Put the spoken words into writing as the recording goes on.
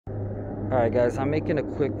Alright guys, I'm making a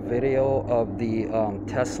quick video of the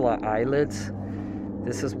Tesla eyelids.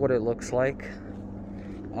 This is what it looks like.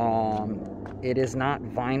 It is not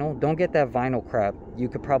vinyl. Don't get that vinyl crap. You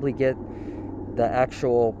could probably get the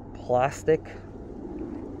actual plastic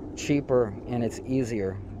cheaper and it's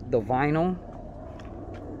easier. The vinyl,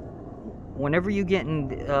 whenever you get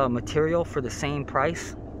material for the same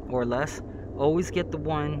price or less, always get the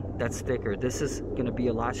one that's thicker. This is going to be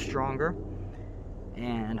a lot stronger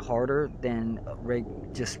and harder than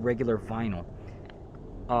just regular vinyl.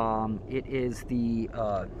 It is the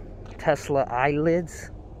Tesla eyelids.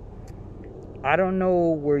 I don't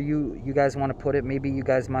know where you guys want to put it. Maybe you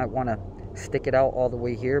guys might want to stick it out all the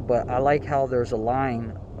way here, but I like how there's a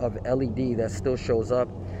line of LED that still shows up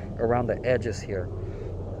around the edges here,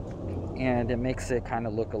 and it makes it kind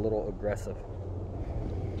of look a little aggressive.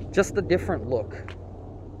 Just a different look.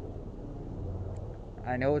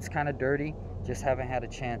 I know it's kind of dirty, just haven't had a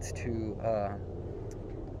chance to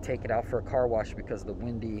take it out for a car wash because of the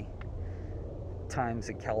windy times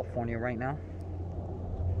in California right now.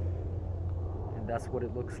 And that's what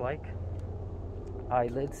it looks like.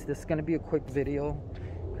 Eyelids. This is going to be a quick video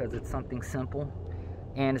because it's something simple,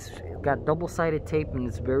 and it's got double-sided tape and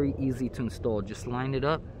it's very easy to install. Just line it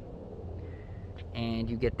up and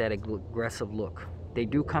you get that aggressive look. They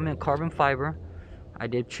do come in carbon fiber. I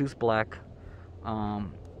did choose black.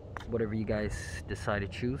 Whatever you guys decide to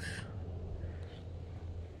choose.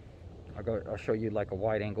 I'll show you like a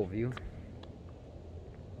wide angle view.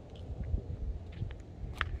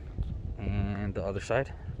 And the other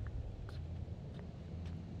side.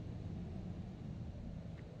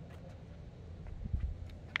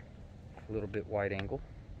 A little bit wide angle.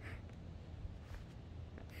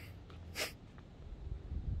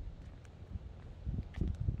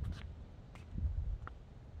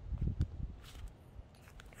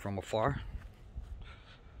 From afar.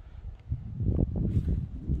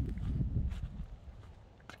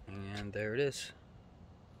 And there it is.